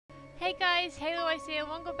Hey guys, Halo Ice here.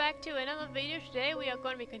 Welcome back to another video. Today we are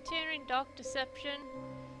going to be continuing Dark Deception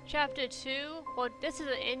Chapter 2. Well, this is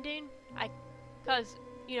the ending. Cause,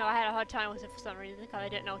 I had a hard time with it for some reason because I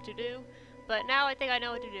didn't know what to do. But now I think I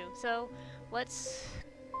know what to do. So, let's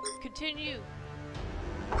continue.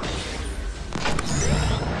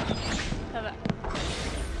 How about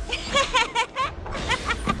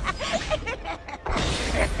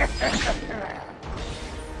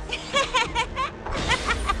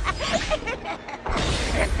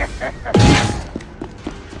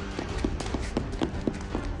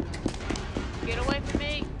Get away from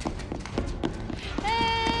me.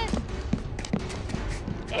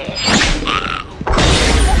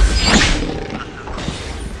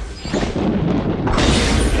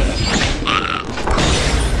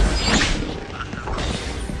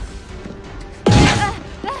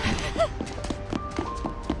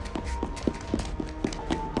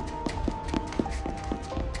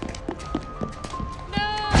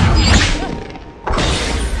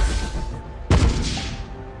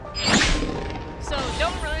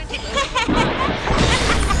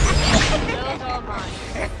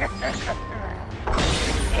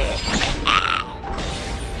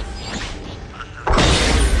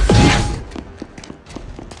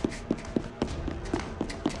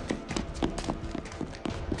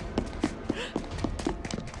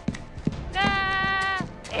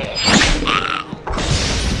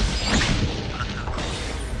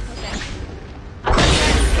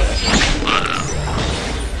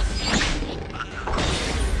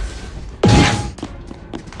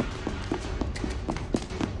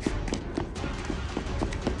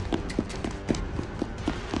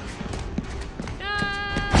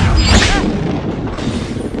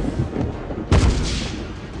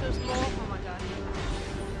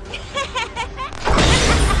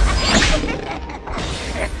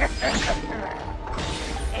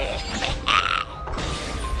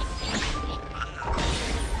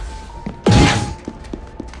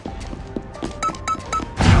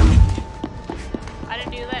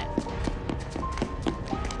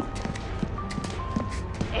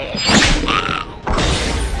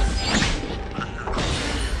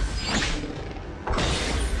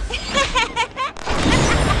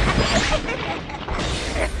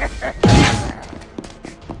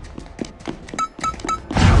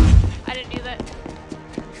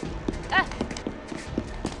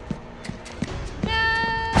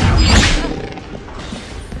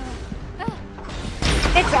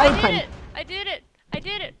 I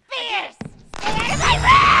did it! Fierce! Stay out of my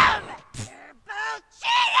room! You're both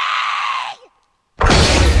cheating!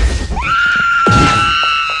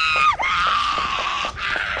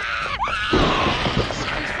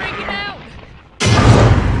 He's freaking out!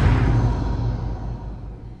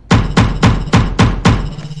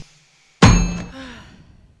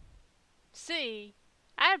 See,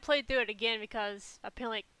 I had played through it again because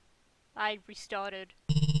apparently I restarted.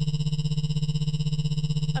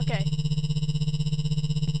 Okay.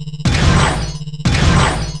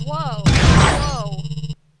 Whoa! Whoa!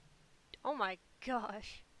 Oh my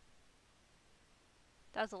gosh.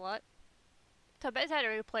 That was a lot. So I bet I had to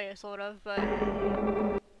replay it, sort of, but...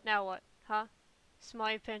 Now what? Huh?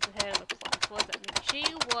 Smiley pants ahead of the class. What does that mean? She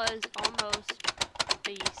was almost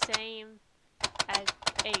the same as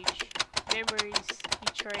age. Memories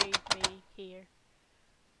betrayed me here.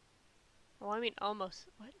 Oh, I mean almost.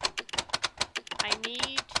 What? I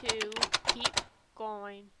need to keep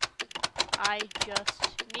going. I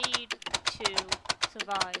just need to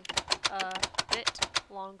survive a bit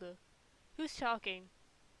longer. Who's talking?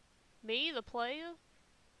 Me, the player?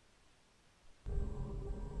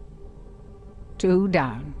 2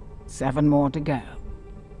 down, 7 more to go.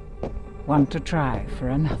 Want to try for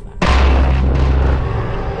another?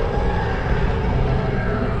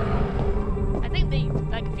 I think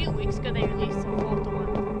like a few weeks ago, they released the 4th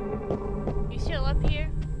one. You still up here?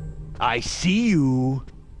 I see you.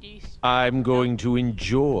 I'm going to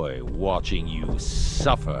enjoy watching you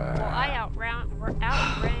suffer. Well, I outran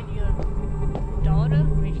your daughter. I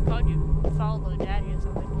mean, she called you father or daddy or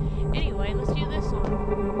something. Anyway, let's do this one.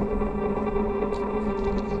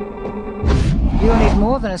 You'll need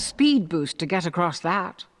more than a speed boost to get across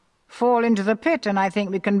that. Fall into the pit and I think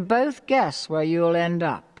we can both guess where you'll end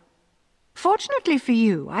up. Fortunately for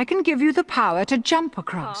you, I can give you the power to jump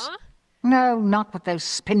across. Huh? No, not with those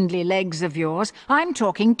spindly legs of yours. I'm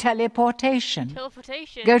talking teleportation.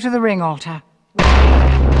 Teleportation? Go to the ring altar.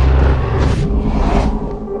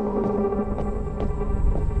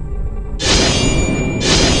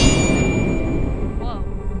 Whoa.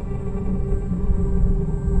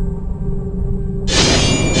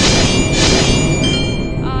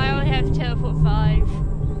 Oh, I only have teleport 5.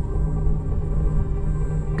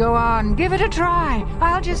 Go on, give it a try.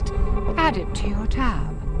 I'll just add it to your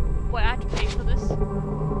tab. Wait, I have to pay for this?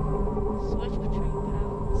 Switch between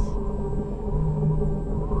paths.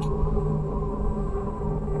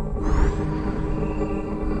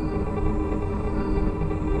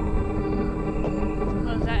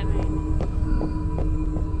 What does that mean?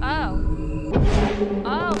 Oh.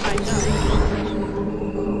 Oh my god.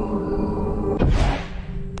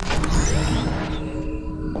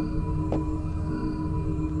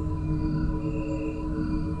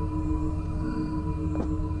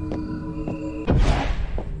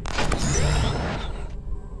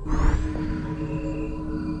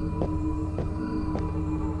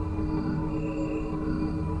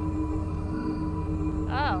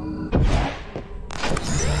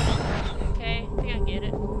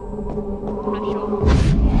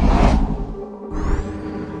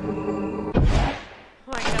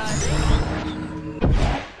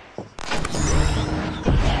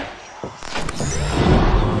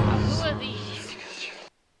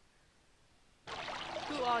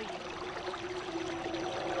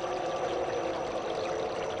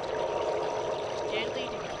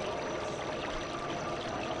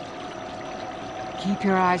 Keep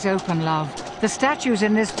your eyes open, love. The statues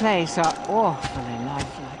in this place are awfully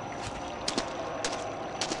lifelike.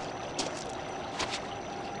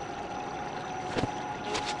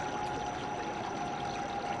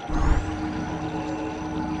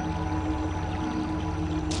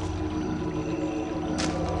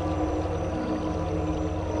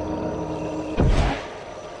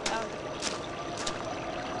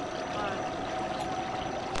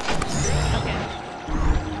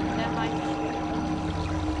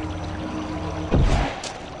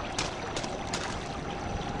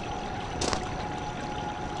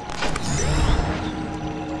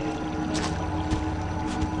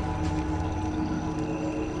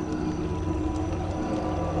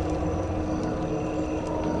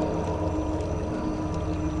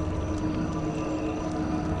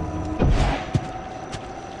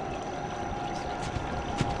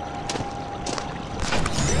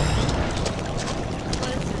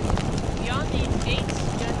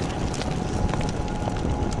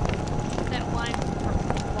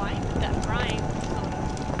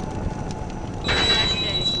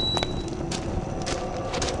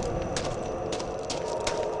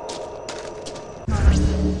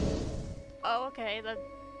 Okay, the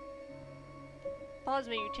pause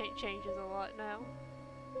menu changes a lot now.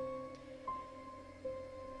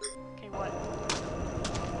 Okay, what?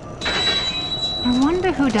 I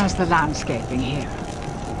wonder who does the landscaping here.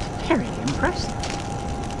 Very impressive.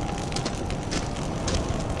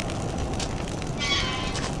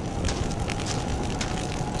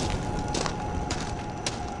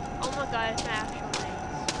 Oh my god, it's my actual name.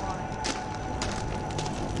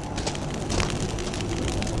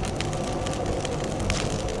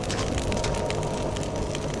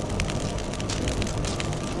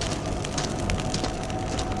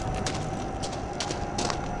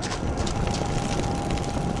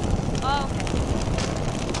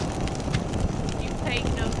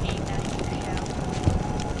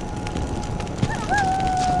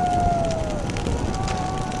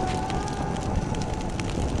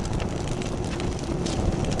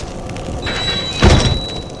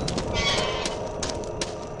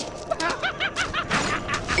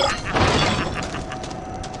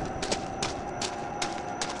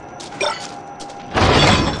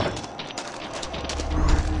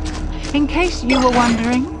 In case you were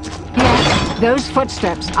wondering, yes, those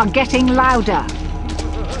footsteps are getting louder.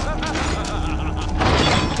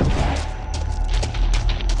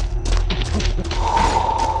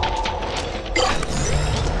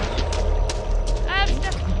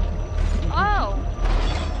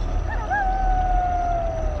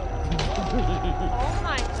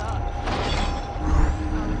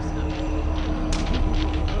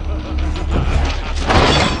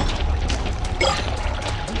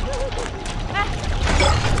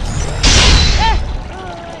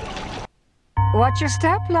 Watch your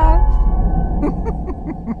step, love.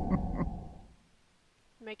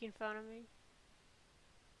 Making fun of me.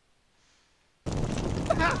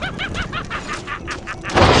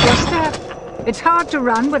 Watch your step. It's hard to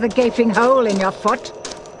run with a gaping hole in your foot.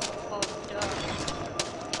 Oh, duh.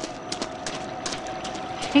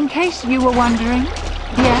 In case you were wondering,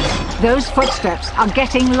 yes, those footsteps are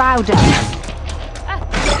getting louder.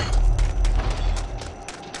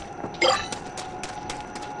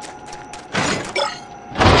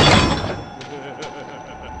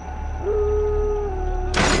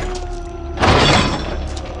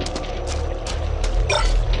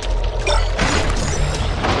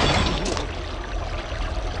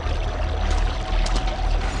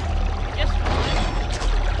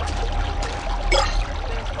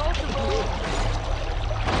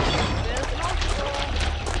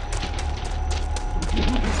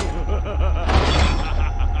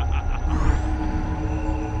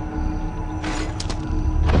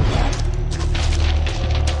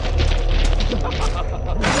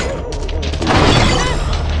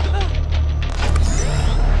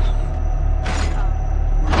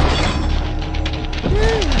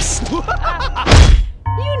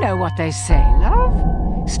 You know what they say,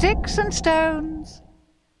 love. Sticks and stones.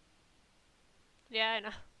 Yeah, I know.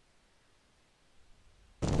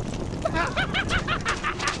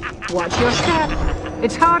 Watch your step.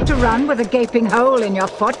 It's hard to run with a gaping hole in your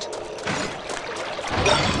foot.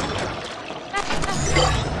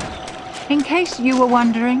 In case you were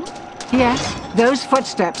wondering, yes, those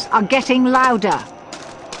footsteps are getting louder.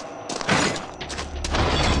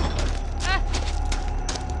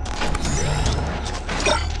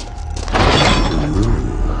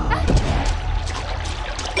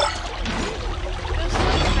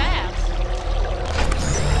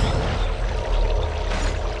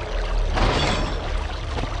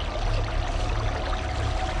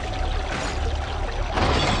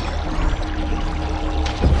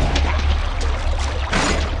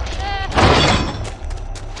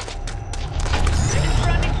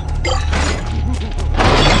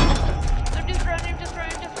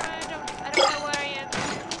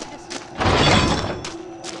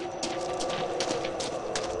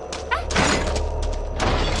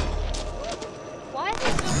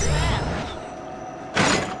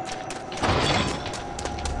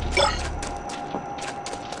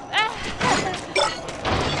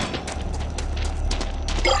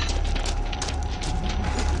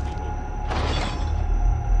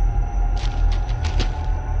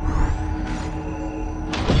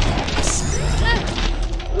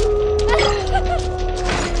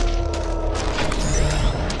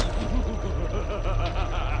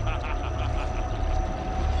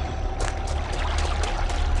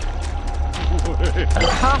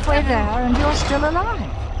 Halfway there and you're still alive.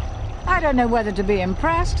 I don't know whether to be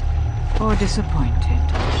impressed or disappointed.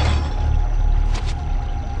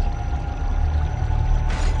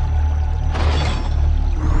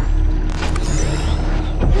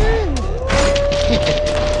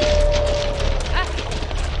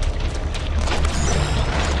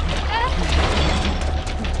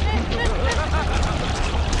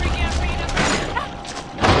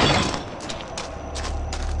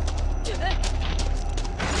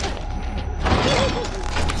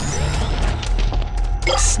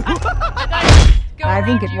 I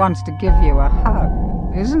think it wants to give you a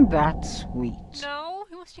hug. Isn't that sweet? No,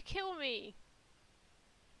 he wants to kill me.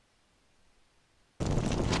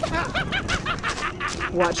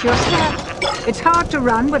 Watch your step. It's hard to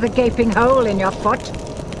run with a gaping hole in your foot.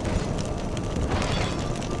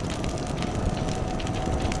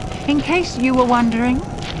 In case you were wondering,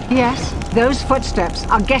 yes, those footsteps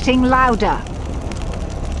are getting louder.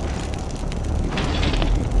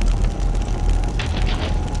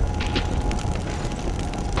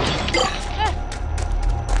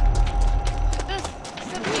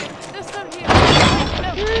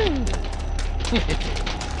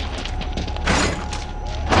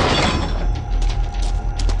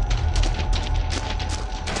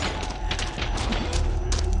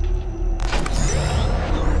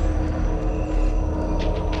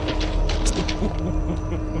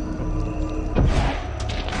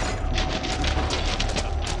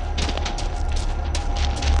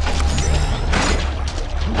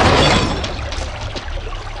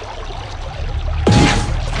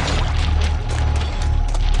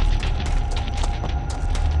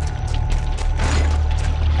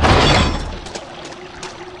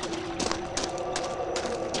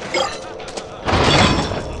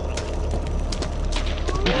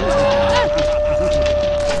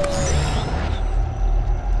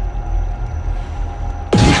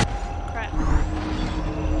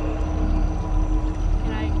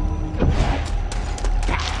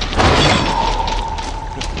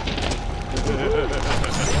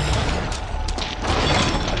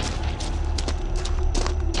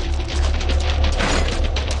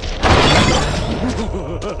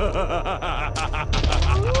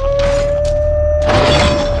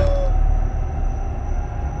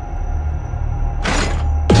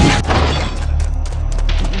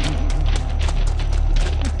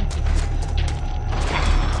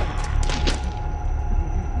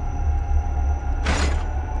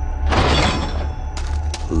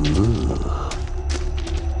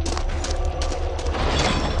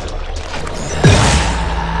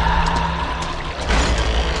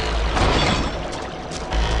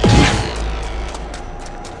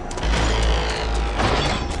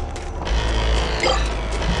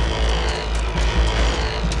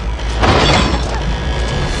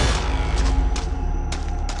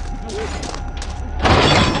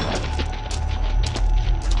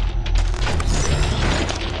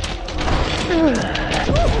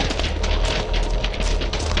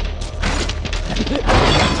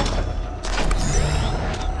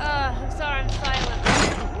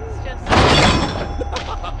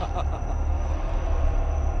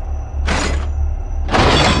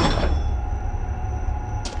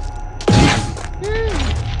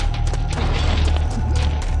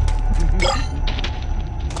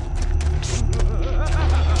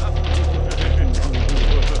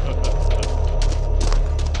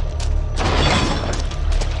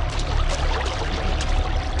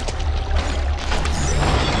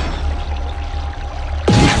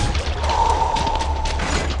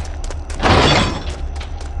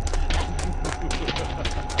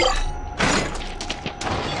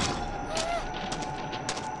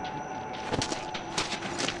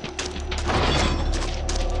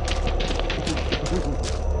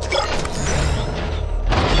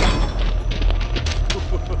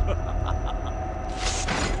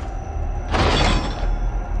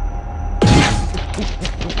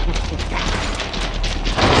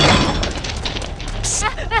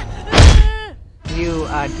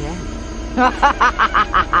 That's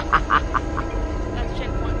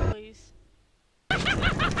checkpoint, please.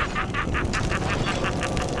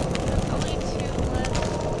 Only 2 left.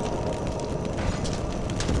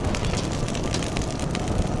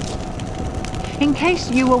 In case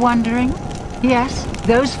you were wondering, yes,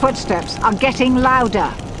 those footsteps are getting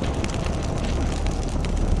louder.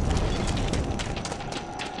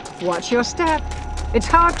 Watch your step. It's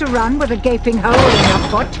hard to run with a gaping hole in your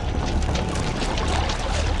foot.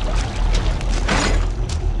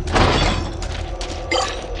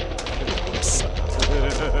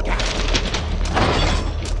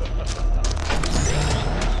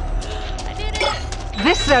 I did it!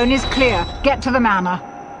 This zone is clear. Get to the manor.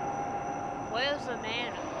 Where's the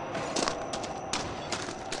manor?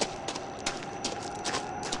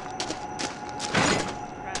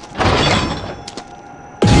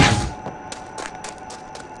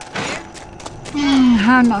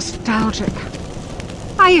 How nostalgic.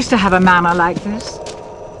 I used to have a manor like this.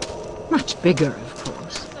 Much bigger, of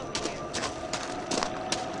course. It's over here.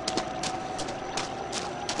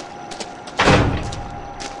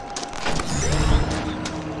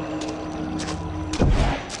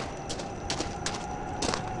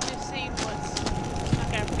 Just see what's...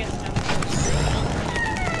 Okay, I'm guessing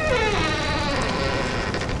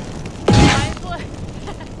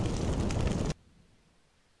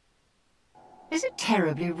Is it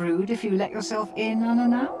terribly rude if you let yourself in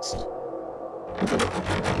unannounced?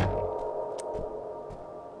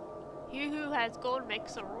 He who has gold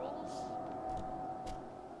makes the rules.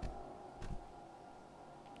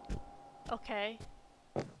 Okay.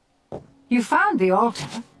 You found the altar.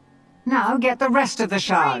 Now get the rest of the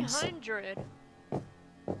shards. 300.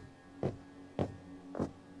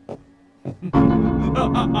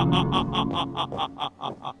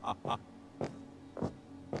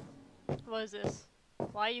 What is this?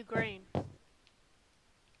 Why are you green?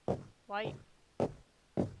 White?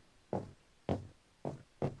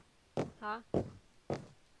 Huh?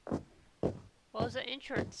 What was the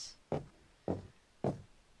entrance?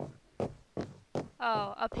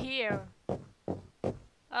 Oh, up here.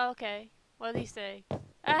 Oh, okay. What did he say?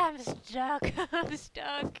 Ah, I'm stuck. I'm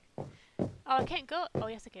stuck. Oh, I can't go. Oh,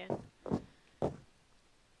 yes, I can.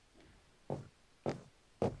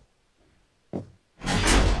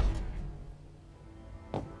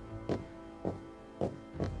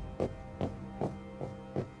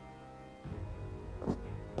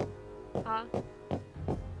 Huh?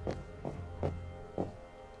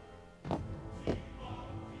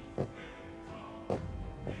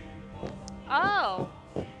 Oh!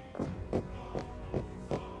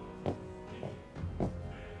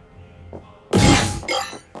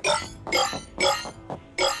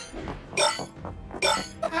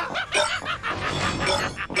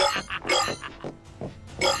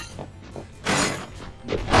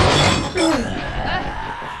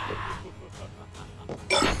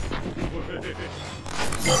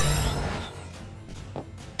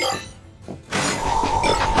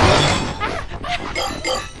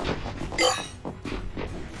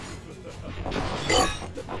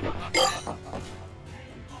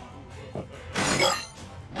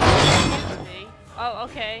 Excuse me. Oh,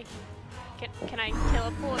 okay. Can I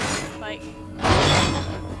teleport? Like...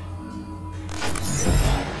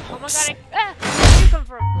 Oh my god, where'd you come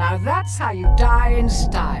from? Now that's how you die in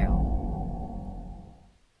style.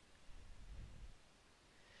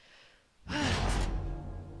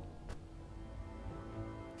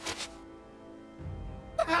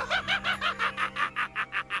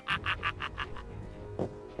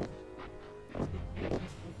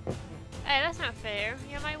 Hey, that's not fair.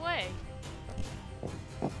 You're in my way.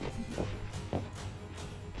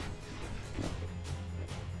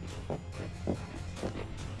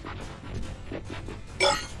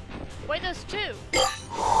 Wait, there's 2.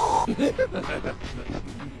 This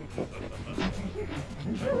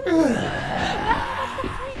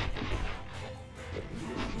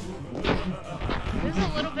is a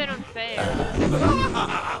little bit unfair.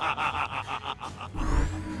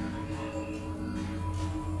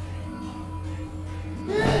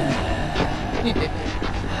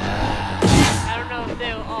 I don't know if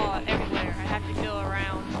they're all everywhere. I have to go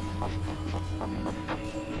around.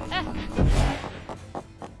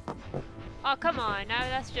 Oh, come on. Now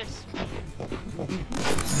that's just...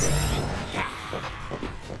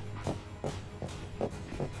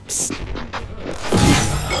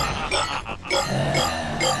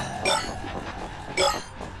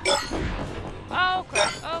 Oh,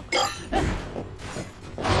 crap. Oh, crap.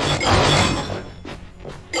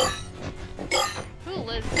 Who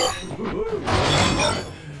lives here?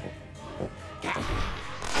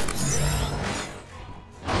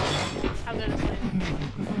 How good is it?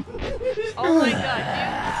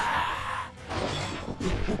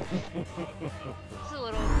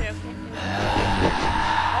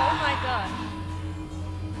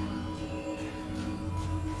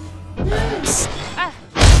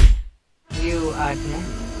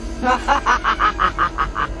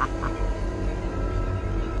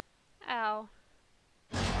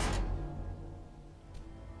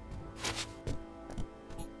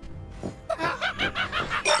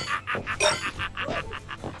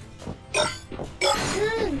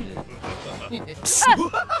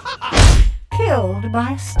 Killed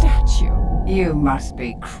by a statue. You must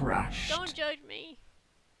be crushed. Don't judge me.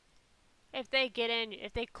 If they get in,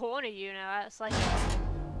 if they corner you now, that's like...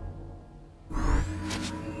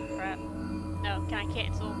 Crap. No, can I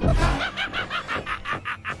cancel?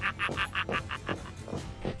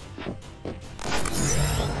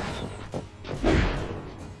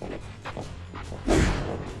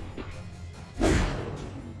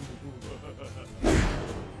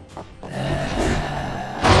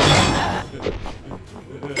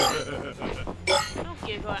 Don't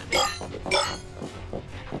giggle at me.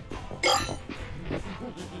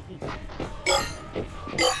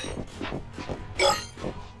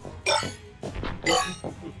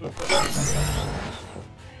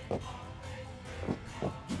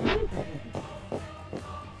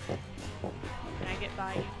 Can I get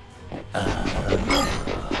by you? I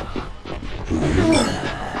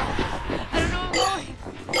don't know where I'm going.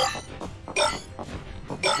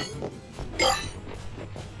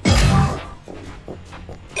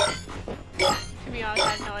 To be honest, I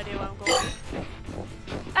have no idea where I'm going.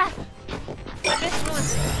 Ah! I missed one.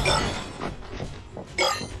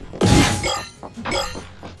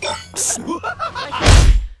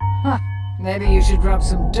 Huh. Maybe you should rub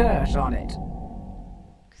some dirt on it.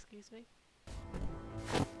 Excuse me.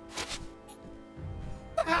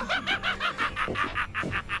 Ah!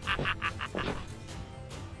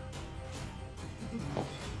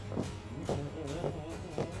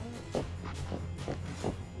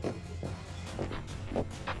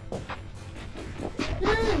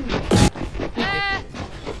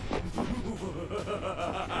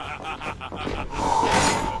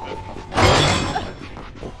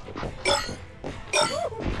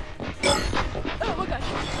 Oh my gosh.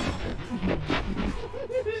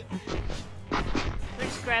 Let me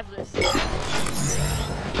just grab this.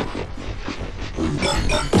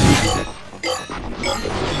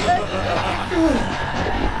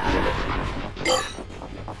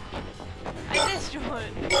 I missed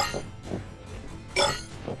one.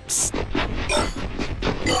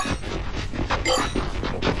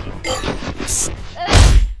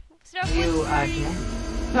 Stop You whispering. again?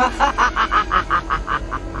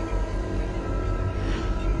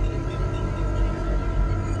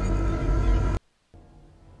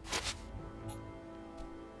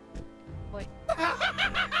 Wait.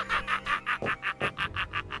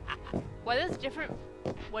 Why there's different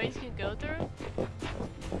ways you can go through?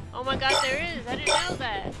 Oh my god, there is! I didn't know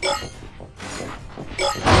that!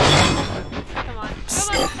 Come on. Come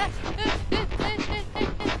on!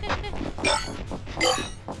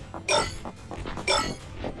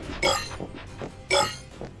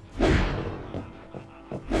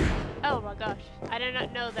 Oh my gosh. I did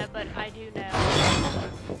not know that, but I do now.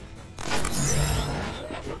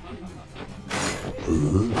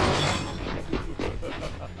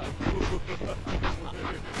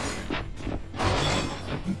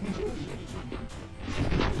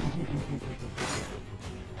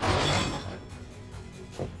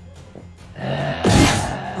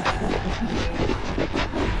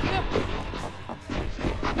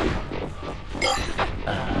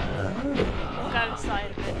 Got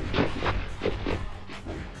inside of it.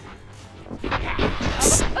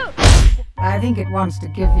 Oh! I think it wants to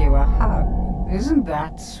give you a hug. Isn't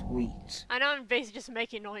that sweet? I know I'm basically just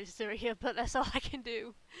making noise through here, but that's all I can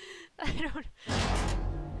do. I don't...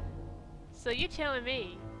 So you're telling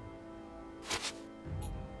me...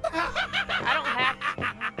 that I don't have to...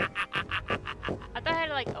 I thought I had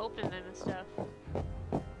to like open them and stuff.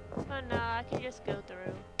 But no, I can just go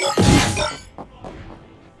through. Damn.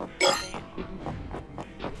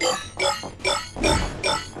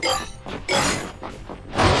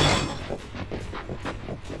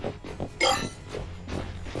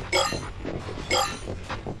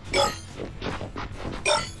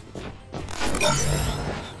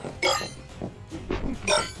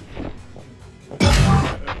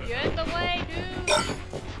 You're in the way, dude!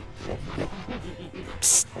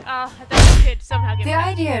 I thought you could somehow get The past.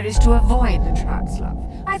 idea is to avoid the traps, love.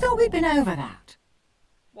 I thought we'd been over that.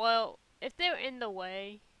 Well, if they're in the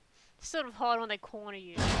way, it's sort of hard when they corner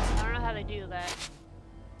you. I don't know how they do that.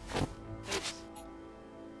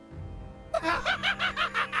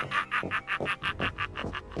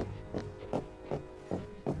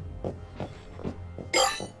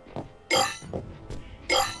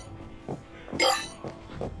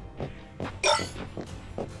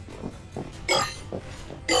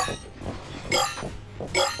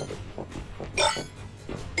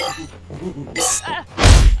 Oops. I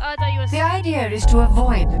thought you were. The idea is to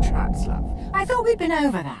avoid the traps, love. I thought we'd been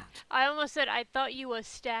over that. I almost said I thought you were a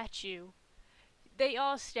statue. They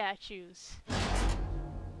are statues.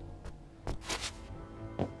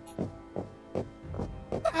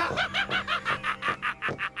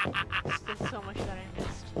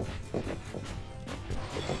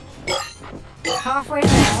 halfway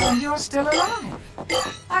there and you're still alive.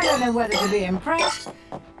 I don't know whether to be impressed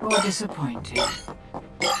or disappointed.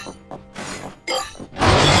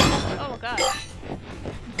 Oh my god.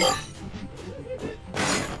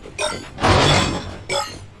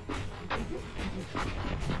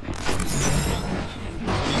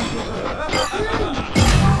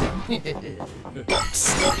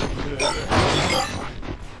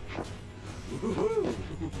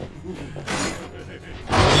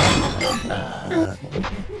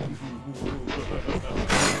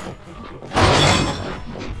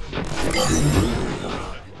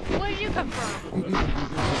 Where'd you come from? Did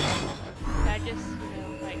I just,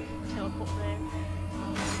 like, teleport there?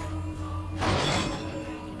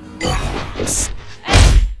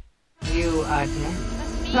 You are dead.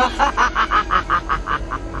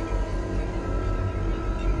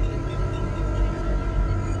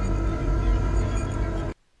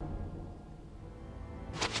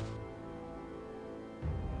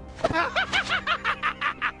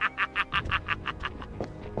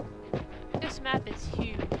 This map is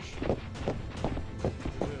huge.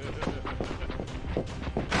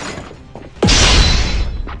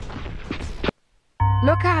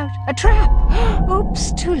 Look out! A trap!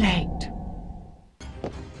 Oops, too late.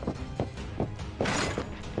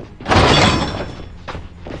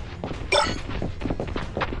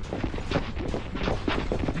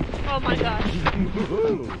 Oh my gosh.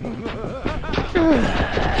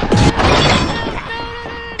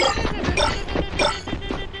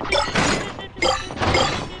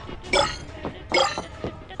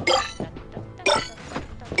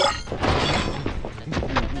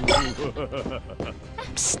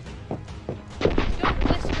 Don't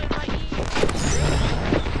whisper in my ear.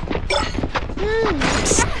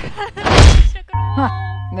 Huh,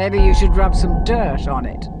 maybe you should rub some dirt on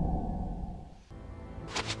it.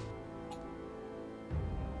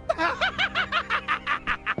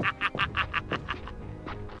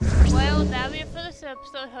 Well, that'll be it for this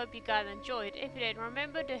episode. Hope you guys enjoyed. If you did,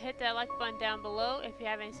 remember to hit that like button down below. If you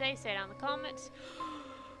have anything, say it down in the comments.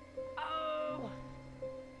 Oh.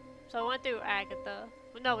 So I went through Agatha.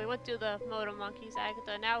 No, we went through the Motor Monkeys,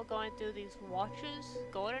 Agatha. Now we're going through these watches,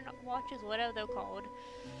 golden watches, whatever they're called.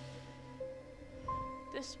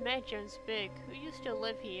 This mansion's big. Who used to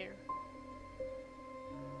live here?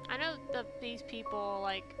 I know that these people,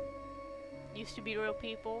 like, used to be real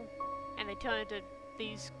people, and they turned into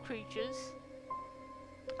these creatures.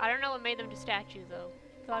 I don't know what made them to statues, though.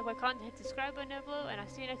 If you like my content, hit the subscribe button down below, and I'll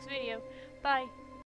see you next video. Bye!